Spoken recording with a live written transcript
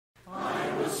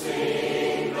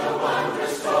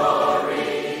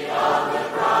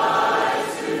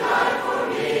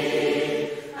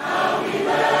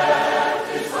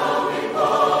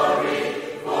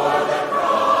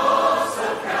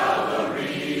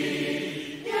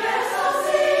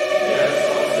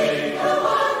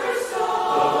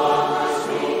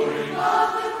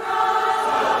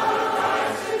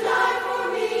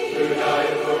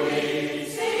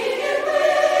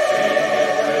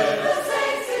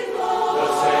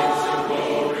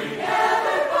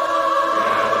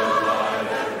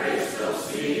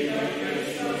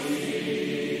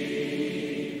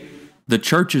The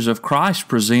Churches of Christ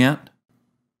present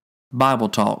Bible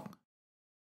Talk.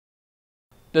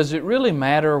 Does it really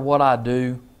matter what I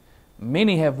do?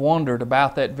 Many have wondered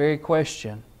about that very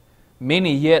question.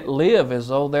 Many yet live as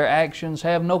though their actions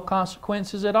have no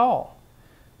consequences at all.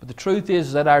 But the truth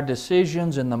is that our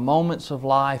decisions in the moments of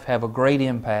life have a great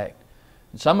impact.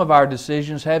 And some of our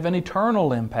decisions have an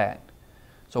eternal impact.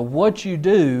 So what you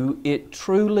do, it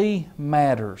truly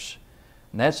matters.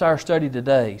 And that's our study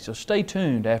today. So stay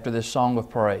tuned after this song of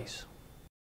praise.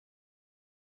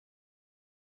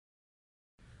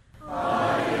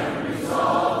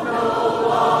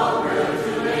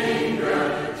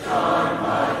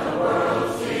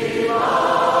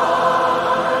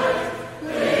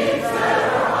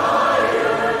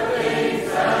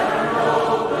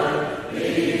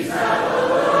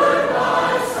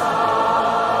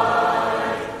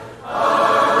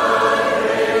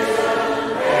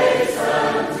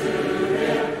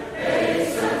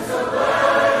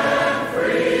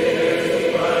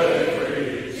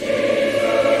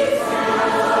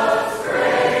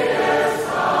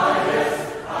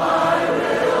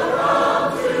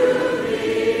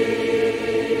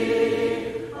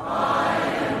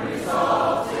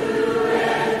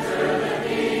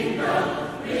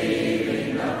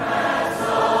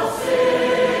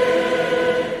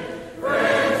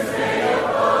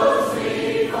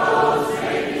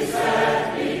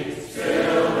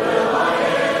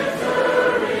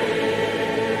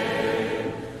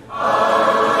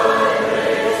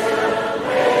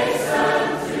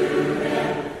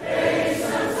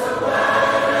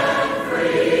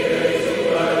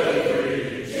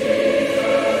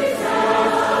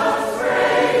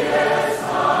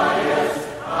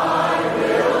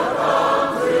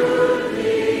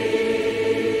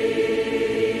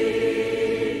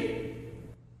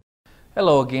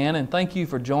 Hello again, and thank you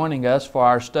for joining us for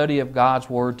our study of God's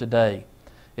Word today.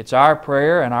 It's our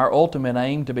prayer and our ultimate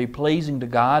aim to be pleasing to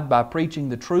God by preaching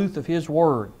the truth of His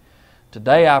Word.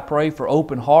 Today I pray for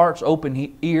open hearts,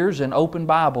 open ears, and open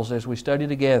Bibles as we study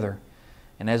together.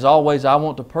 And as always, I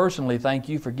want to personally thank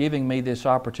you for giving me this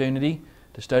opportunity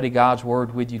to study God's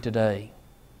Word with you today.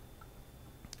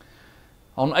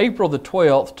 On April the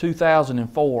 12th,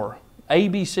 2004,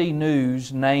 ABC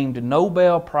News named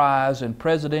Nobel Prize and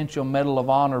Presidential Medal of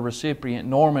Honor recipient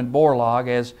Norman Borlaug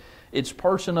as its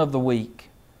Person of the Week.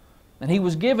 And he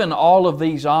was given all of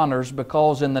these honors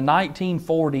because in the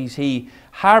 1940s he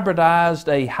hybridized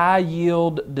a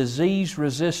high-yield,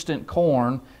 disease-resistant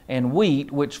corn and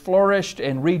wheat which flourished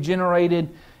and regenerated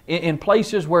in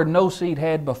places where no seed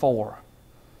had before.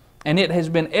 And it has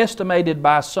been estimated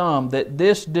by some that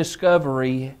this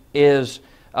discovery is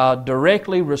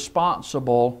directly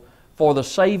responsible for the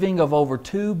saving of over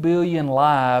 2 billion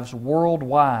lives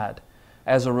worldwide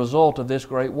as a result of this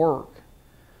great work.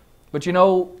 But you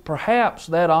know, perhaps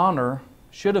that honor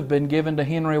should have been given to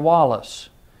Henry Wallace.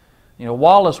 You know,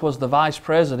 Wallace was the vice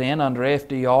president under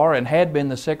FDR and had been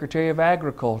the Secretary of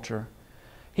Agriculture.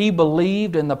 He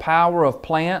believed in the power of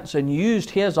plants and used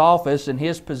his office and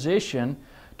his position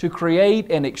to create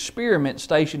an experiment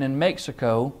station in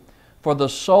Mexico for the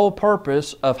sole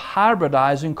purpose of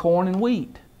hybridizing corn and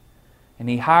wheat. And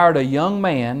he hired a young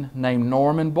man named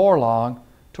Norman Borlaug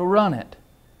to run it.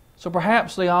 So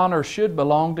perhaps the honor should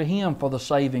belong to him for the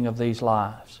saving of these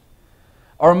lives.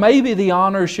 Or maybe the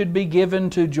honor should be given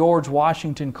to George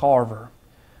Washington Carver.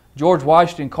 George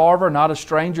Washington Carver, not a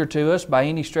stranger to us by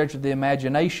any stretch of the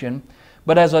imagination,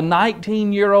 but as a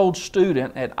 19-year-old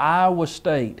student at Iowa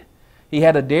State, he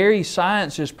had a dairy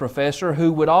sciences professor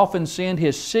who would often send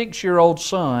his 6-year-old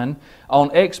son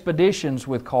on expeditions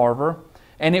with Carver,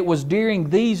 and it was during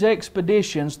these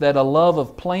expeditions that a love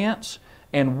of plants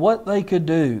and what they could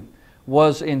do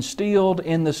was instilled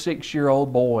in the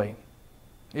 6-year-old boy.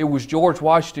 It was George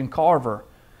Washington Carver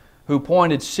who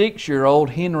pointed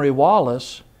 6-year-old Henry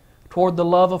Wallace toward the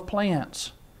love of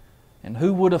plants. And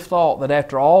who would have thought that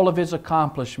after all of his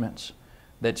accomplishments,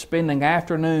 that spending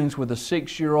afternoons with a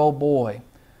 6-year-old boy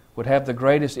would have the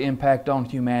greatest impact on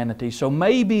humanity. So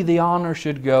maybe the honor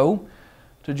should go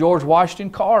to George Washington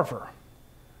Carver.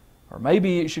 Or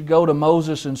maybe it should go to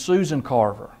Moses and Susan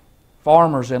Carver,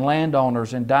 farmers and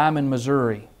landowners in Diamond,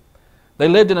 Missouri. They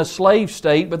lived in a slave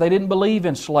state, but they didn't believe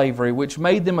in slavery, which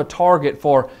made them a target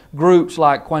for groups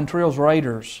like Quantrill's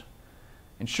Raiders.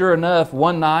 And sure enough,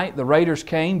 one night the Raiders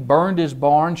came, burned his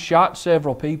barn, shot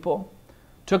several people,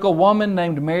 took a woman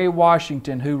named Mary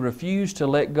Washington who refused to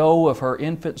let go of her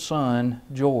infant son,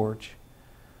 George.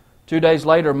 2 days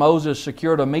later, Moses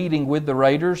secured a meeting with the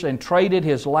raiders and traded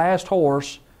his last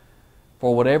horse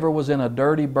for whatever was in a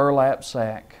dirty burlap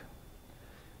sack.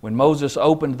 When Moses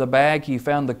opened the bag, he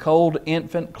found the cold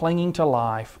infant clinging to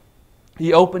life.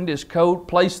 He opened his coat,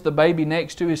 placed the baby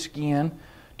next to his skin,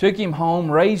 took him home,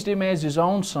 raised him as his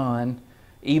own son,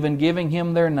 even giving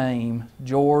him their name,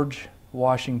 George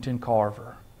Washington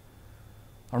Carver.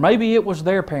 Or maybe it was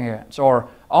their parents, or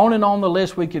on and on the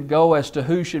list we could go as to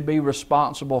who should be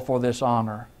responsible for this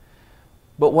honor.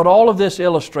 But what all of this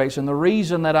illustrates, and the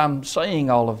reason that I'm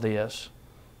saying all of this,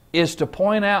 is to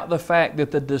point out the fact that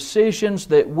the decisions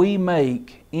that we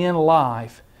make in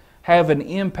life have an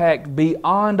impact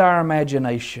beyond our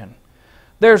imagination.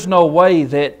 There's no way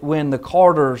that when the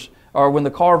Carvers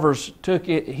took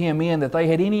him in, that they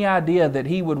had any idea that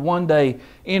he would one day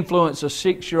influence a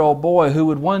 6-year-old boy who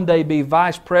would one day be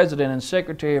vice president and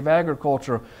secretary of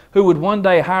agriculture, who would one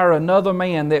day hire another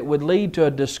man that would lead to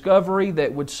a discovery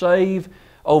that would save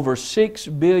over 6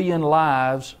 billion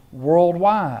lives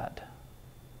worldwide.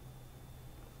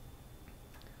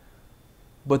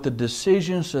 But the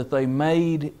decisions that they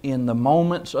made in the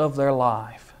moments of their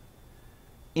life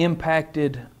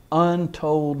impacted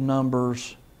untold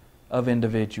numbers of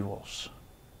individuals.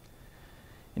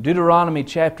 In Deuteronomy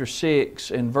chapter 6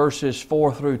 and verses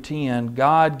 4 through 10,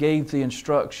 God gave the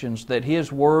instructions that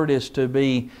His Word is to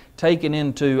be taken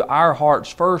into our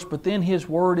hearts first, but then His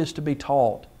Word is to be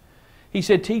taught. He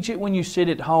said, teach it when you sit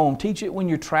at home. Teach it when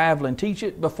you're traveling. Teach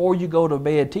it before you go to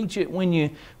bed. Teach it when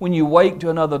you wake to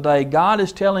another day. God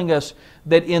is telling us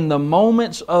that in the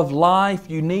moments of life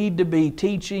you need to be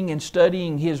teaching and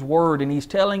studying His Word. And He's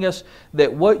telling us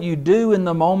that what you do in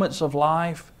the moments of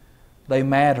life, they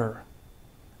matter.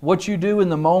 What you do in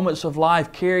the moments of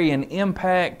life carry an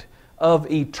impact of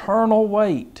eternal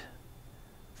weight.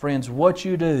 Friends, what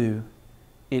you do,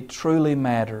 it truly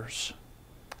matters.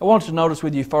 I want to notice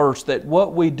with you first that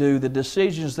what we do, the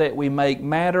decisions that we make,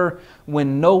 matter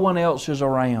when no one else is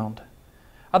around.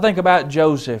 I think about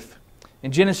Joseph.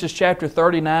 In Genesis chapter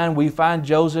 39, we find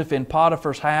Joseph in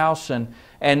Potiphar's house,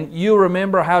 and you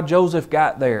remember how Joseph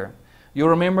got there. You'll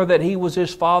remember that he was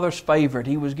his father's favorite.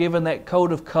 He was given that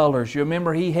coat of colors. You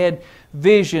remember he had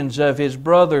visions of his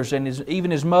brothers and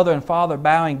even his mother and father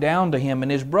bowing down to him,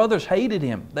 and his brothers hated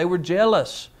him. They were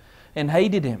jealous and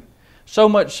hated him. So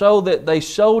much so that they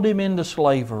sold him into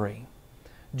slavery.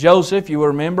 Joseph, you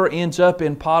remember, ends up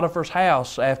in Potiphar's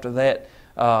house after that,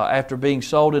 after being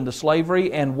sold into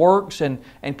slavery, and works and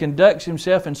conducts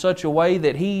himself in such a way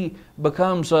that he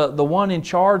becomes the one in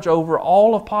charge over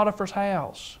all of Potiphar's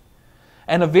house.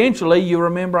 And eventually you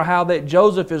remember how that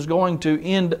Joseph is going to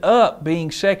end up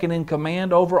being second in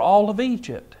command over all of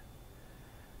Egypt.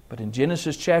 But in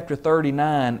Genesis chapter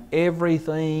 39,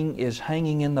 everything is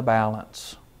hanging in the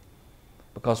balance.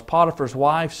 Because Potiphar's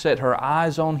wife set her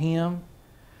eyes on him,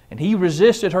 and he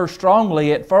resisted her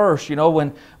strongly at first. You know,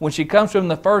 when she comes to him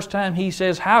the first time, he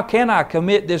says, how can I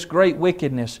commit this great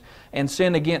wickedness and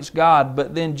sin against God?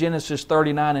 But then Genesis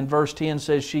 39 and verse 10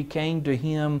 says, she came to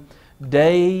him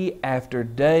day after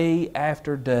day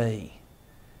after day,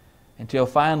 until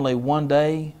finally one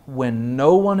day, when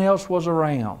no one else was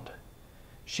around,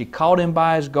 she caught him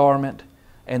by his garment,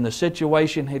 and the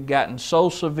situation had gotten so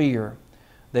severe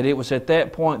that it was at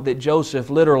that point that Joseph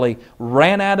literally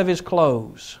ran out of his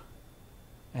clothes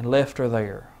and left her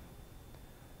there.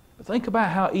 But think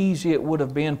about how easy it would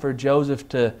have been for Joseph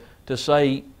to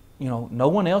say, you know, no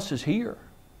one else is here.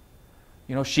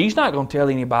 You know, she's not going to tell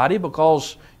anybody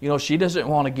because, you know, she doesn't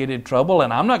want to get in trouble,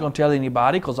 and I'm not going to tell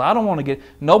anybody because I don't want to get...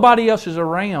 Nobody else is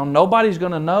around. Nobody's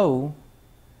going to know.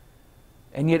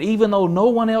 And yet, even though no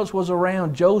one else was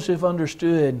around, Joseph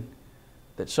understood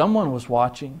that someone was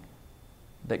watching,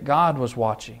 that God was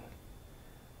watching.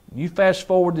 You fast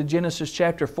forward to Genesis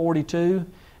chapter 42,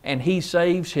 and he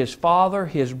saves his father,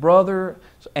 his brother,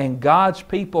 and God's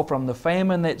people from the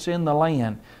famine that's in the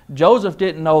land. Joseph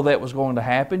didn't know that was going to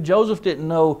happen. Joseph didn't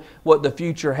know what the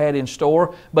future had in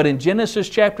store. But in Genesis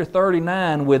chapter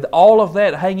 39, with all of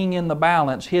that hanging in the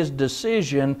balance, his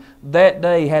decision that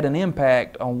day had an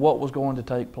impact on what was going to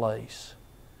take place.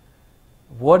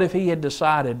 What if he had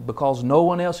decided, because no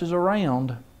one else is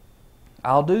around,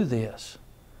 I'll do this?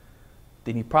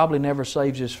 Then he probably never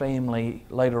saves his family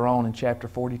later on in chapter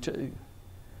 42.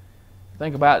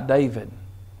 Think about David,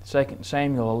 2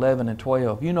 Samuel 11 and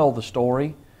 12. You know the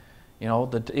story. You know,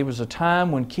 that it was a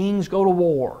time when kings go to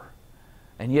war,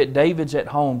 and yet David's at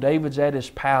home. David's at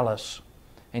his palace,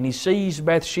 and he sees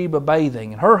Bathsheba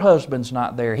bathing, and her husband's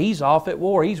not there. He's off at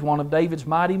war. He's one of David's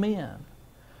mighty men.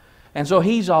 And so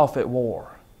he's off at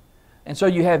war. And so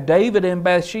you have David and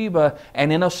Bathsheba,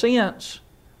 and in a sense,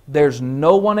 there's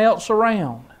no one else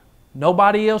around.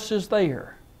 Nobody else is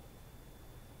there.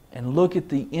 And look at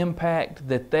the impact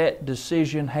that that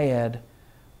decision had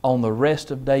on the rest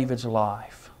of David's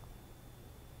life.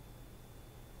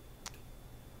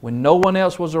 When no one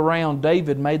else was around,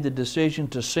 David made the decision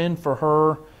to send for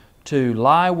her, to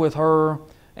lie with her,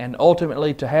 and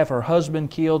ultimately to have her husband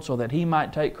killed so that he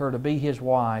might take her to be his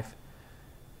wife.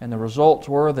 And the results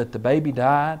were that the baby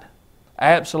died.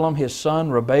 Absalom, his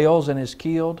son, rebels and is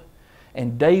killed.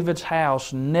 And David's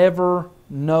house never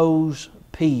knows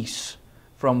peace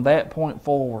from that point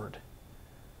forward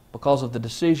because of the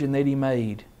decision that he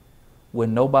made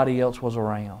when nobody else was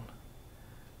around.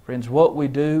 Friends, what we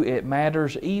do, it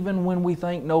matters even when we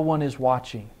think no one is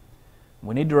watching.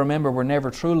 We need to remember we're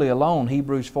never truly alone.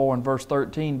 Hebrews 4 and verse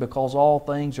 13, because all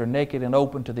things are naked and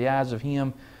open to the eyes of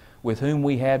Him with whom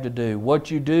we have to do. What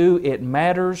you do, it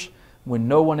matters when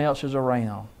no one else is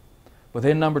around. But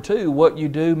then number 2, what you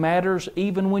do matters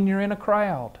even when you're in a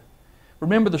crowd.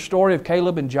 Remember the story of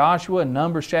Caleb and Joshua in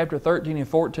Numbers chapter 13 and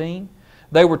 14?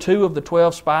 They were 2 of the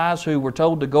 12 spies who were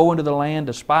told to go into the land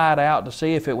to spy it out to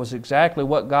see if it was exactly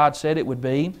what God said it would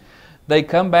be. They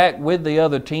come back with the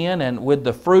other 10 and with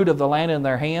the fruit of the land in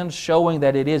their hands, showing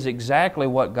that it is exactly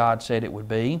what God said it would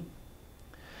be.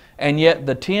 And yet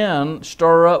the 10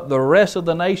 stir up the rest of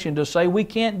the nation to say, we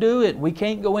can't do it. We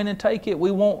can't go in and take it.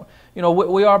 We won't,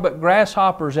 we are but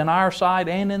grasshoppers in our sight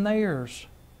and in theirs.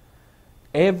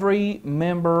 Every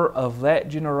member of that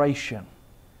generation,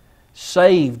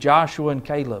 save Joshua and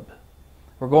Caleb,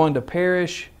 were going to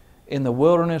perish in the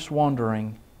wilderness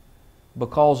wandering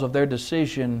because of their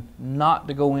decision not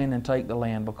to go in and take the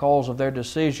land, because of their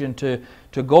decision to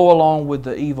go along with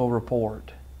the evil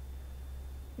report.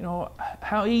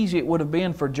 How easy it would have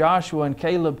been for Joshua and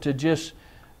Caleb to just,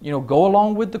 go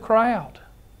along with the crowd.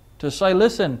 To say,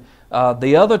 listen,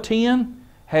 the other 10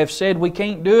 have said we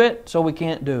can't do it, so we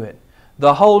can't do it.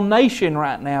 The whole nation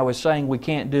right now is saying we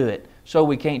can't do it, so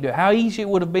we can't do it. How easy it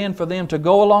would have been for them to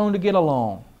go along to get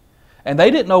along. And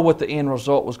they didn't know what the end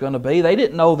result was going to be. They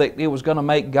didn't know that it was going to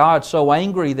make God so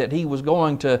angry that He was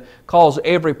going to cause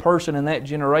every person in that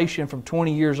generation from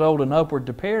 20 years old and upward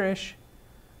to perish.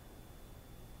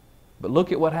 But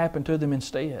look at what happened to them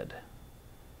instead.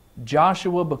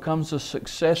 Joshua becomes a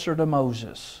successor to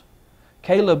Moses.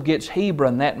 Caleb gets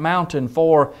Hebron, that mountain,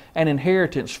 for an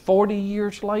inheritance 40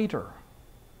 years later.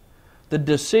 The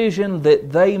decision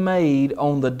that they made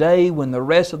on the day when the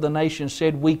rest of the nation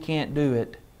said we can't do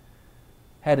it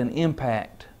had an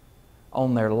impact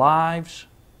on their lives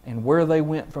and where they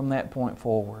went from that point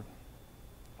forward.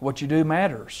 What you do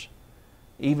matters,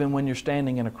 even when you're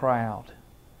standing in a crowd.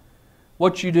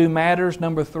 What you do matters,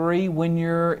 number 3, when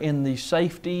you're in the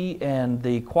safety and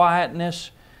the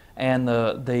quietness and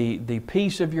the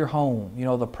peace of your home,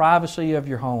 the privacy of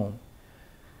your home.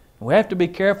 We have to be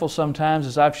careful sometimes,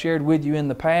 as I've shared with you in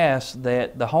the past,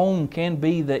 that the home can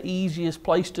be the easiest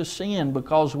place to sin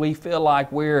because we feel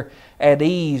like we're at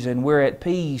ease and we're at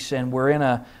peace and we're in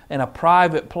a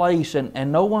private place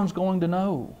and no one's going to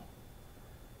know.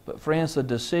 But friends, the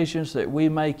decisions that we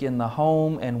make in the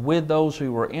home and with those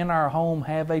who are in our home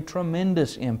have a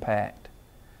tremendous impact.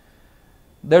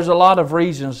 There's a lot of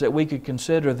reasons that we could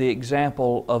consider the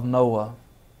example of Noah.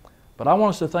 But I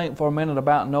want us to think for a minute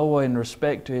about Noah in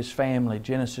respect to his family,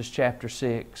 Genesis chapter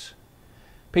 6.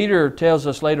 Peter tells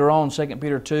us later on, 2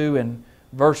 Peter 2 and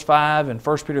verse 5 and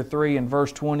 1 Peter 3 and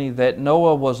verse 20, that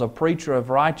Noah was a preacher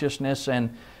of righteousness and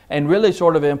really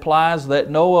sort of implies that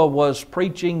Noah was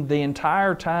preaching the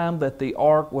entire time that the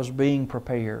ark was being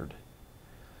prepared.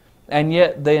 And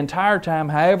yet the entire time,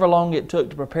 however long it took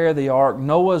to prepare the ark,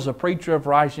 Noah's a preacher of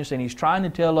righteousness and he's trying to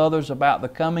tell others about the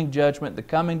coming judgment, the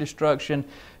coming destruction,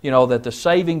 that the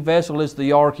saving vessel is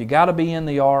the ark. You got to be in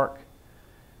the ark.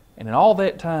 And in all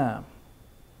that time,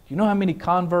 you know how many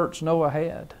converts Noah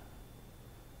had?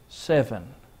 7.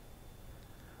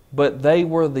 But they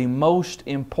were the most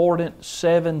important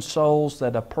 7 souls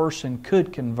that a person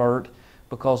could convert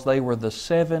because they were the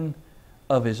 7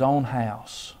 of his own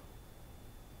house.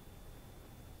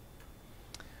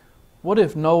 What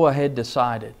if Noah had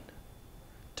decided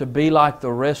to be like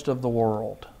the rest of the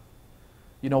world?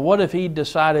 What if he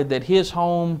decided that his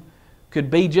home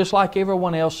could be just like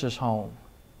everyone else's home?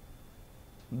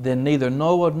 Then neither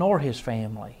Noah nor his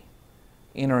family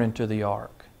enter into the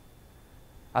ark.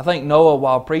 I think Noah,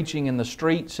 while preaching in the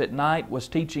streets at night, was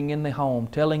teaching in the home,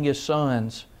 telling his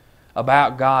sons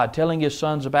about God, telling his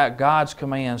sons about God's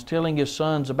commands, telling his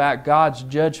sons about God's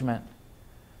judgment.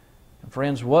 And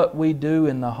friends, what we do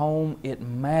in the home, it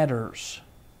matters.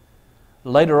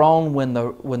 Later on, when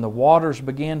the waters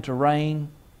began to rain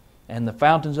and the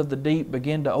fountains of the deep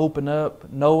began to open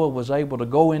up, Noah was able to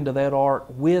go into that ark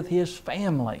with his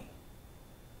family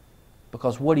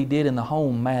because what he did in the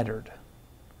home mattered.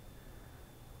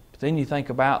 But then you think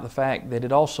about the fact that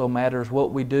it also matters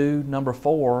what we do, number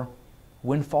 4,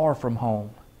 when far from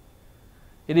home.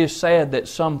 It is sad that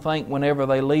some think whenever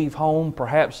they leave home,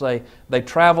 perhaps they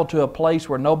travel to a place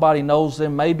where nobody knows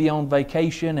them, maybe on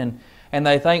vacation, and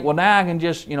they think, well, now I can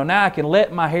just, now I can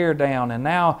let my hair down, and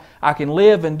now I can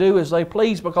live and do as they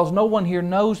please because no one here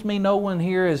knows me. No one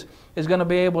here is going to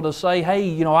be able to say,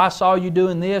 hey, I saw you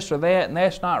doing this or that, and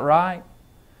that's not right.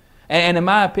 And in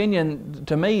my opinion,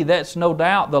 to me, that's no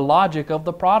doubt the logic of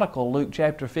the prodigal, Luke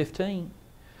chapter 15.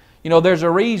 There's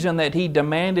a reason that he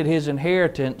demanded his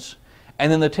inheritance,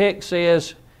 and then the text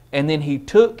says, and then he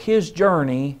took his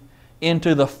journey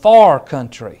into the far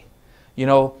country.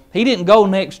 He didn't go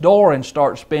next door and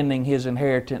start spending his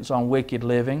inheritance on wicked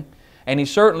living, and he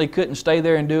certainly couldn't stay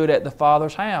there and do it at the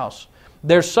Father's house.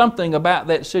 There's something about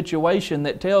that situation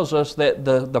that tells us that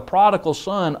the prodigal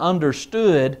son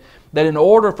understood that in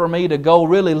order for me to go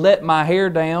really let my hair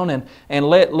down and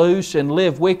let loose and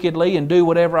live wickedly and do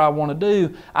whatever I want to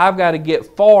do, I've got to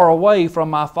get far away from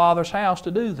my Father's house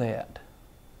to do that.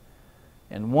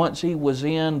 And once he was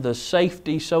in the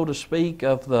safety, so to speak,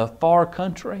 of the far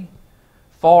country,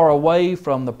 far away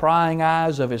from the prying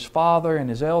eyes of his father and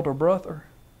his elder brother,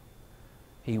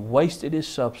 he wasted his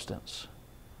substance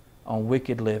on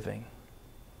wicked living.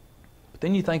 But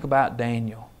then you think about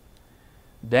Daniel.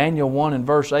 Daniel 1 and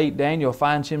verse 8, Daniel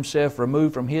finds himself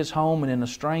removed from his home and in a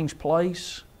strange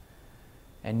place.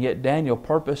 And yet Daniel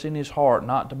purposed in his heart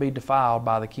not to be defiled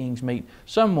by the king's meat.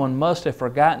 Someone must have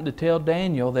forgotten to tell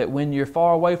Daniel that when you're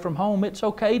far away from home, it's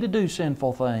okay to do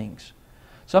sinful things.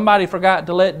 Somebody forgot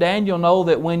to let Daniel know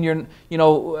that when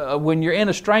you're in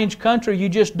a strange country, you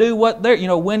just do what they're,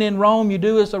 when in Rome, you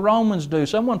do as the Romans do.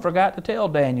 Someone forgot to tell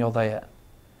Daniel that.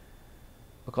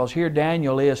 Because here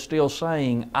Daniel is still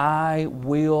saying, I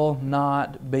will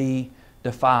not be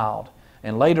defiled.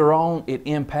 And later on, it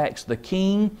impacts the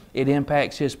king, it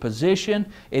impacts his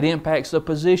position, it impacts the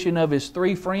position of his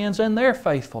three friends and their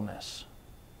faithfulness.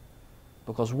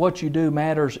 Because what you do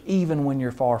matters even when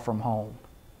you're far from home.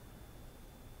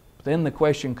 But then the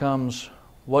question comes,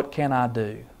 what can I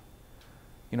do?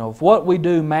 If what we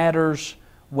do matters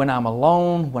when I'm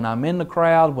alone, when I'm in the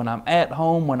crowd, when I'm at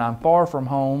home, when I'm far from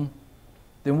home,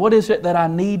 then what is it that I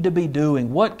need to be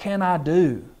doing? What can I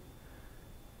do?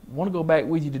 I want to go back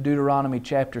with you to Deuteronomy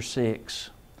chapter 6,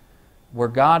 where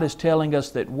God is telling us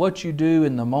that what you do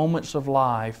in the moments of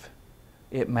life,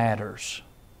 it matters.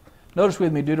 Notice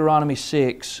with me Deuteronomy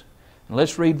 6, and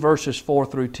let's read verses 4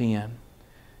 through 10.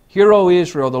 Hear, O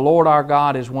Israel, the Lord our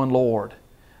God is one Lord.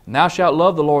 And thou shalt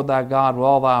love the Lord thy God with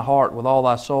all thy heart, with all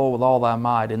thy soul, with all thy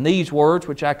might. And these words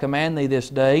which I command thee this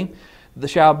day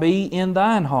shall be in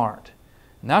thine heart.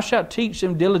 And thou shalt teach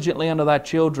them diligently unto thy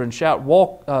children, shalt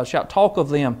talk of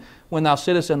them when thou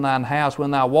sittest in thine house,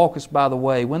 when thou walkest by the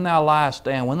way, when thou liest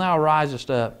down, when thou risest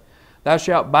up. Thou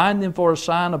shalt bind them for a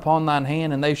sign upon thine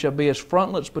hand, and they shall be as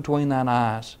frontlets between thine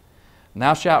eyes. And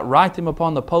thou shalt write them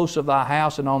upon the posts of thy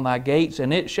house and on thy gates,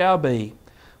 and it shall be,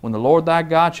 when the Lord thy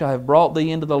God shall have brought thee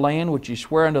into the land which he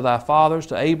sware unto thy fathers,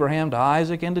 to Abraham, to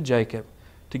Isaac, and to Jacob,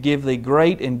 to give thee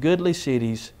great and goodly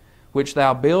cities, which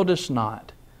thou buildest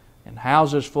not, and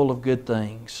houses full of good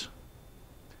things.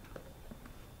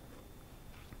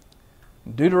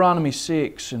 In Deuteronomy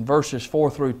 6 and verses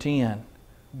 4 through 10,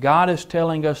 God is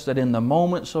telling us that in the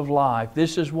moments of life,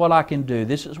 this is what I can do.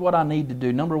 This is what I need to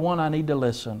do. Number one, I need to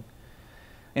listen.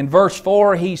 In verse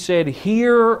 4, He said,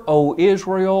 Hear, O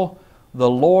Israel, the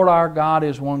Lord our God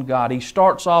is one God. He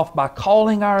starts off by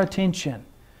calling our attention.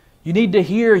 You need to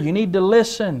hear. You need to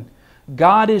listen.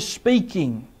 God is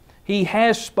speaking. He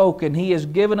has spoken. He has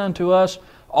given unto us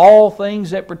all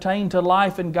things that pertain to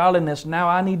life and godliness. Now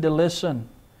I need to listen.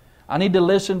 I need to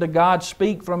listen to God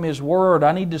speak from His Word.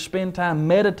 I need to spend time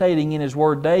meditating in His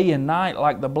Word day and night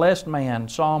like the blessed man,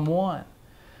 Psalm 1.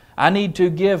 I need to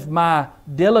give my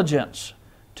diligence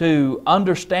to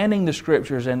understanding the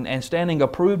Scriptures and standing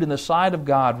approved in the sight of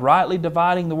God, rightly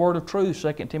dividing the word of truth,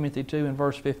 2 Timothy 2 and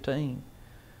verse 15.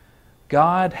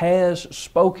 God has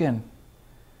spoken.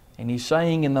 And He's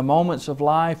saying in the moments of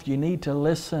life, you need to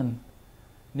listen.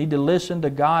 You need to listen to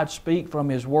God speak from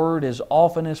His Word as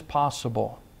often as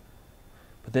possible.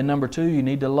 But then number two, you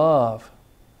need to love.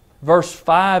 Verse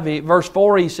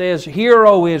 4 He says, Hear,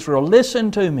 O Israel, listen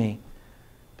to me.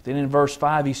 But then in verse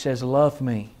 5 He says, Love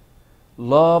me.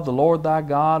 Love the Lord thy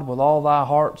God with all thy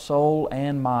heart, soul,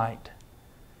 and might.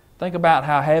 Think about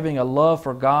how having a love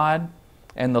for God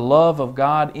and the love of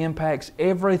God impacts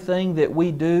everything that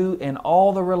we do in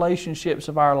all the relationships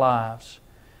of our lives.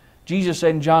 Jesus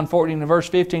said in John 14 and verse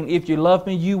 15, If you love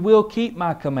me, you will keep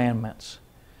my commandments.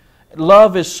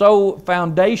 Love is so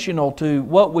foundational to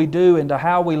what we do and to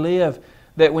how we live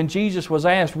that when Jesus was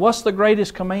asked, what's the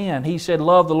greatest command? He said,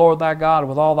 Love the Lord thy God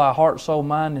with all thy heart, soul,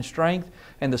 mind, and strength.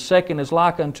 and the second is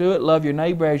like unto it, love your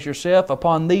neighbor as yourself.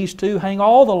 Upon these two hang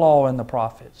all the law and the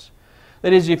prophets.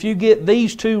 That is, if you get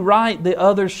these two right, the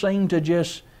others seem to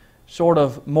just sort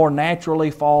of more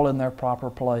naturally fall in their proper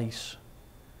place.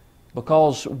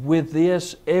 Because with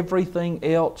this, everything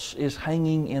else is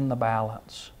hanging in the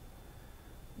balance.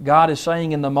 God is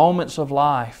saying in the moments of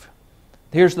life,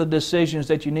 here's the decisions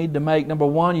that you need to make. Number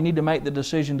one, you need to make the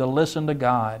decision to listen to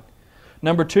God.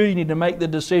 Number two, you need to make the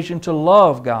decision to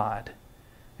love God.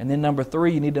 And then number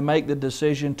three, you need to make the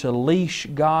decision to leash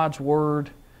God's Word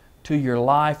to your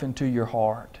life and to your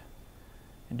heart.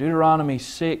 In Deuteronomy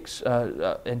 6,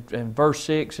 in verse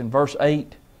 6 and verse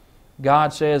 8,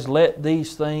 God says, let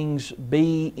these things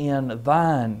be in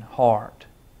thine heart.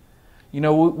 You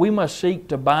know, we must seek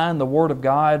to bind the Word of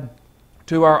God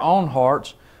to our own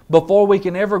hearts before we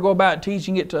can ever go about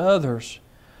teaching it to others.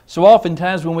 So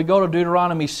oftentimes when we go to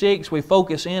Deuteronomy 6, we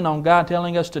focus in on God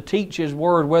telling us to teach His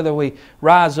Word, whether we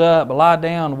rise up, lie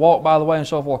down, walk by the way, and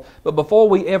so forth. But before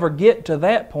we ever get to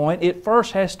that point, it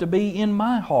first has to be in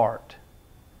my heart.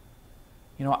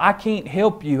 You know, I can't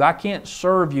help you, I can't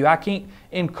serve you, I can't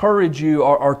encourage you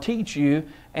or teach you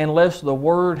unless the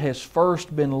Word has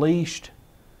first been leashed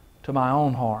to my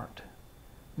own heart.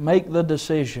 Make the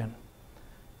decision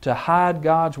to hide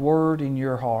God's Word in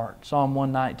your heart. Psalm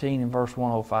 119 and verse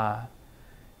 105.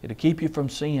 It'll keep you from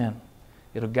sin.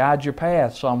 It'll guide your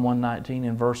path. Psalm 119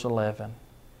 and verse 11.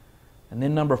 And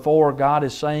then number 4, God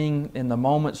is saying in the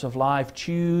moments of life,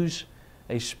 choose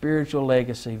a spiritual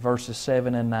legacy. Verses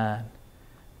 7 and 9.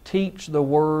 Teach the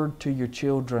Word to your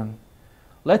children.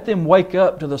 Let them wake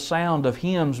up to the sound of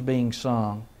hymns being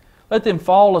sung. Let them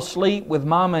fall asleep with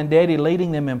Mama and Daddy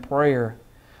leading them in prayer.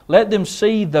 Let them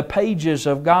see the pages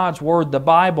of God's Word, the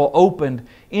Bible, opened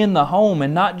in the home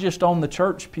and not just on the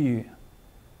church pew.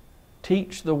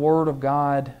 Teach the Word of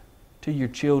God to your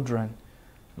children.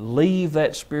 Leave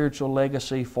that spiritual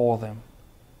legacy for them.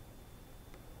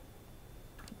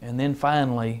 And then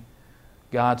finally,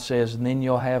 God says, and then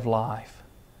you'll have life.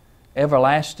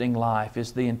 Everlasting life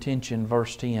is the intention,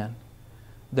 verse 10.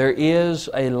 There is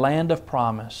a land of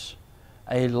promise,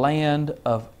 a land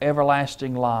of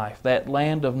everlasting life. That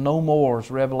land of no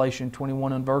mores, Revelation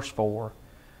 21 and verse 4.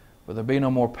 Where there be no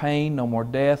more pain, no more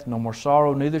death, no more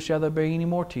sorrow, neither shall there be any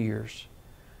more tears.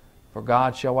 For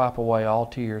God shall wipe away all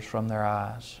tears from their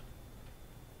eyes.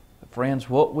 But friends,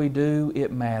 what we do,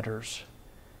 it matters.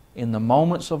 In the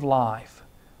moments of life,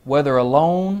 whether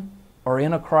alone or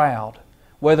in a crowd,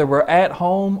 whether we're at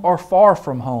home or far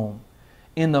from home,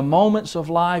 in the moments of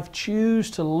life, choose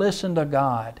to listen to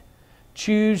God.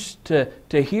 Choose to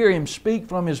hear Him speak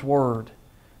from His Word.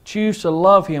 Choose to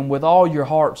love Him with all your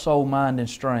heart, soul, mind, and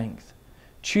strength.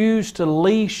 Choose to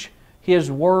leash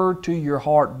His Word to your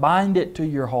heart. Bind it to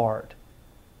your heart.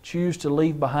 Choose to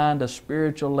leave behind a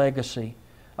spiritual legacy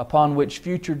upon which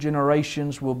future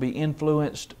generations will be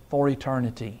influenced for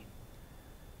eternity.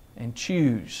 And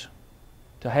choose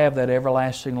to have that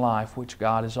everlasting life which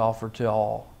God has offered to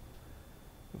all.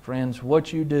 Friends,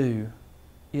 what you do,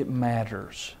 it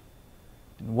matters.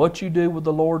 And what you do with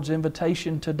the Lord's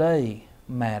invitation today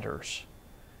matters.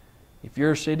 If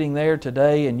you're sitting there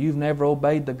today and you've never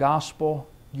obeyed the gospel,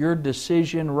 your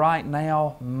decision right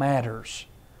now matters.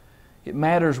 It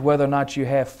matters whether or not you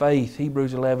have faith,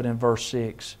 Hebrews 11 and verse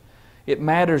 6. It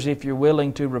matters if you're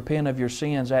willing to repent of your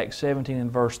sins, Acts 17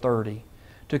 and verse 30.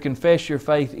 To confess your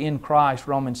faith in Christ,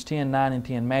 Romans 10, 9 and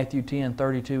 10, Matthew 10,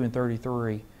 32 and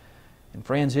 33. And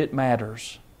friends, it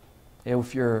matters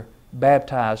if you're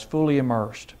baptized, fully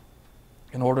immersed,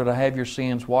 in order to have your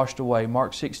sins washed away.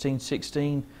 Mark 16,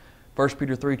 16, 1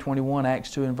 Peter 3, 21,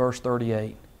 Acts 2 and verse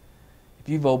 38. If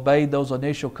you've obeyed those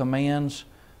initial commands,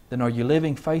 then are you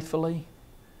living faithfully?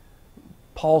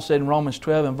 Paul said in Romans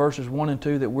 12 and verses 1 and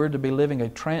 2 that we're to be living a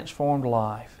transformed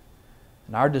life.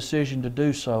 And our decision to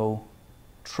do so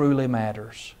truly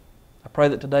matters. I pray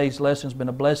that today's lesson has been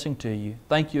a blessing to you.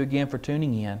 Thank you again for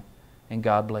tuning in, and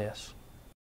God bless.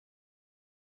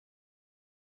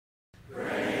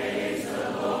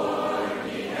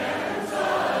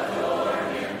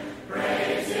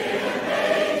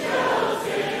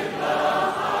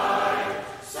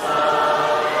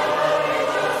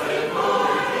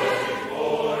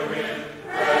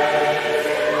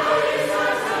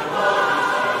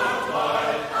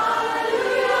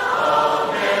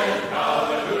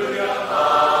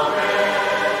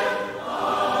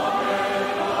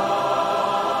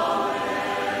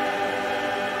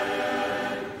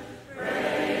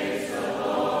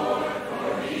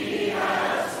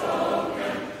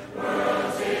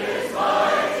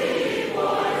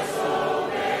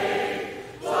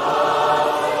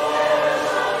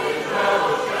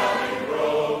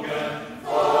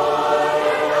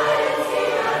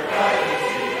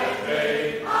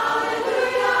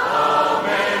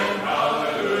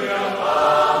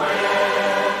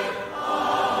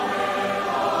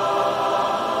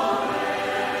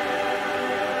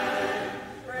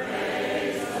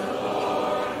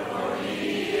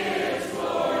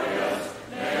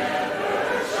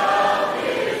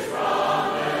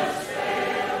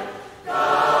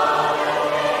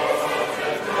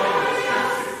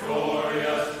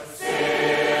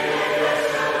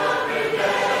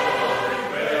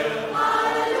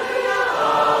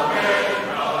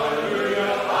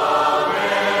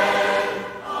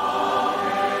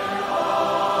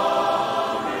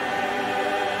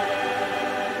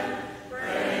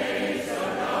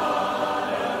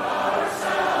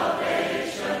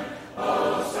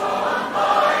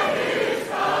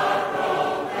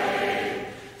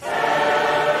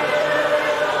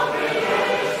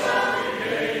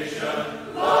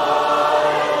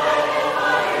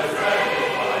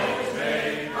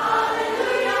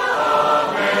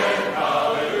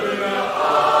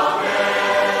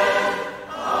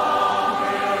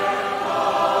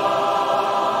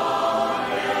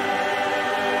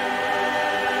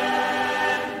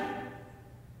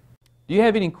 Do you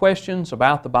have any questions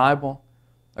about the Bible?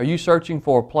 Are you searching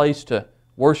for a place to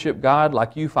worship God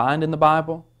like you find in the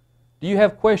Bible? Do you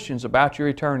have questions about your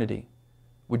eternity?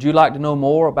 Would you like to know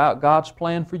more about God's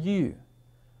plan for you?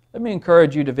 Let me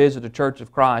encourage you to visit a Church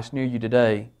of Christ near you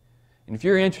today. And if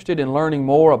you're interested in learning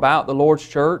more about the Lord's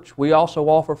Church, we also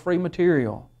offer free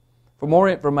material. For more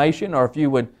information, or if you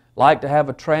would like to have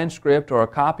a transcript or a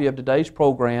copy of today's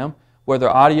program, whether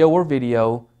audio or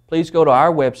video, please go to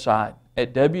our website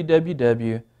at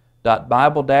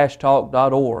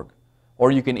www.bible-talk.org, or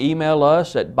you can email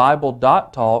us at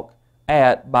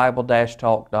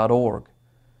bible.talk@bible-talk.org.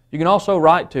 You can also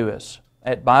write to us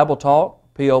at Bible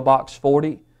Talk, P.O. Box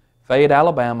 40, Fayette,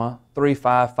 Alabama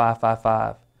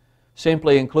 35555.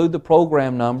 Simply include the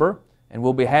program number, and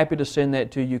we'll be happy to send that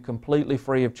to you completely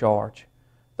free of charge.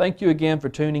 Thank you again for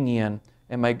tuning in,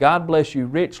 and may God bless you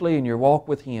richly in your walk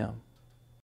with Him.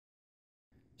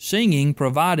 Singing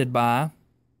provided by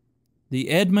the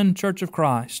Edmond Church of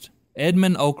Christ,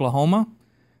 Edmond, Oklahoma,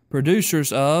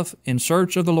 producers of In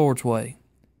Search of the Lord's Way.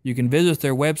 You can visit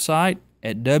their website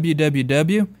at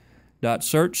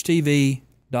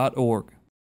www.searchtv.org.